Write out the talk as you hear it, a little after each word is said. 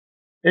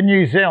In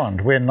New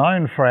Zealand, we're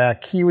known for our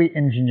Kiwi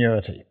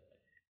ingenuity.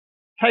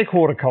 Take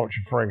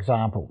horticulture, for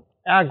example.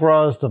 Our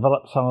growers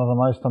develop some of the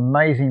most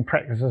amazing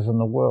practices in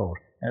the world,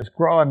 and it's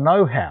grower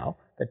know-how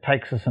that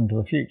takes us into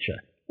the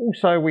future.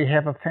 Also, we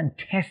have a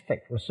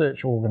fantastic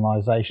research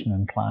organisation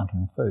in plant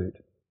and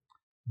food.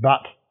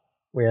 But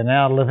we are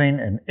now living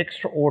in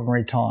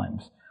extraordinary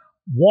times.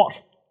 What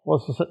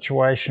was the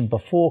situation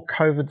before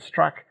COVID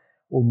struck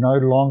will no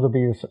longer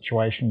be the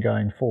situation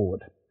going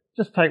forward.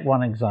 Just take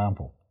one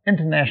example,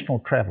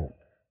 international travel.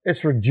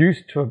 It's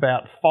reduced to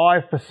about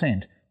 5%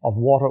 of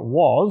what it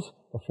was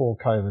before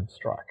COVID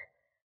struck.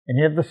 And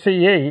you have the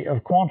CE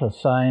of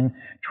Qantas saying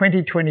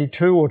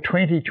 2022 or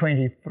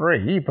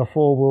 2023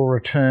 before we'll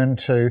return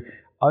to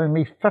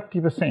only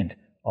 50%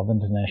 of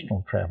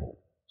international travel.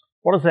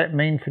 What does that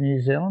mean for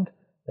New Zealand?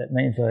 That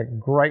means a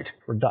great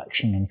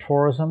reduction in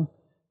tourism,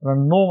 an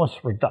enormous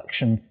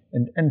reduction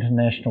in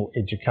international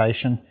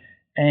education,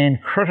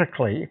 and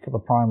critically for the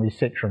primary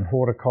sector in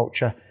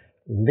horticulture,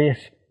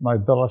 less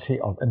mobility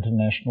of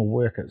international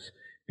workers,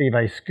 be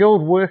they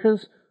skilled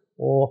workers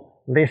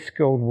or less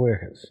skilled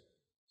workers.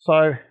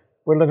 So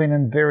we're living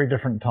in very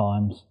different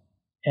times,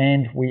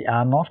 and we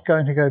are not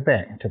going to go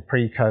back to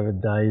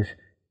pre-COVID days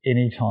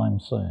anytime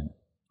soon.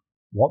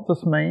 What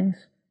this means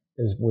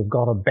is we've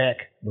got to back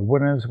the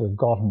winners we've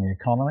got in the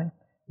economy.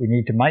 We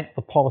need to make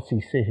the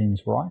policy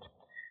settings right.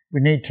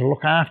 We need to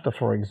look after,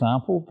 for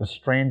example, the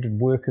stranded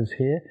workers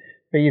here,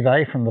 be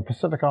they from the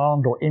Pacific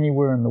Island or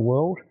anywhere in the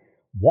world.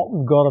 What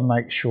we've got to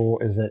make sure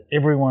is that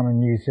everyone in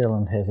New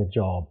Zealand has a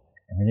job,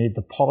 and we need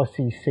the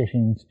policy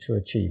settings to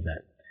achieve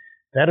that.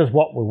 That is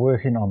what we're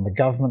working on the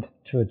government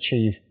to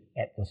achieve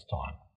at this time.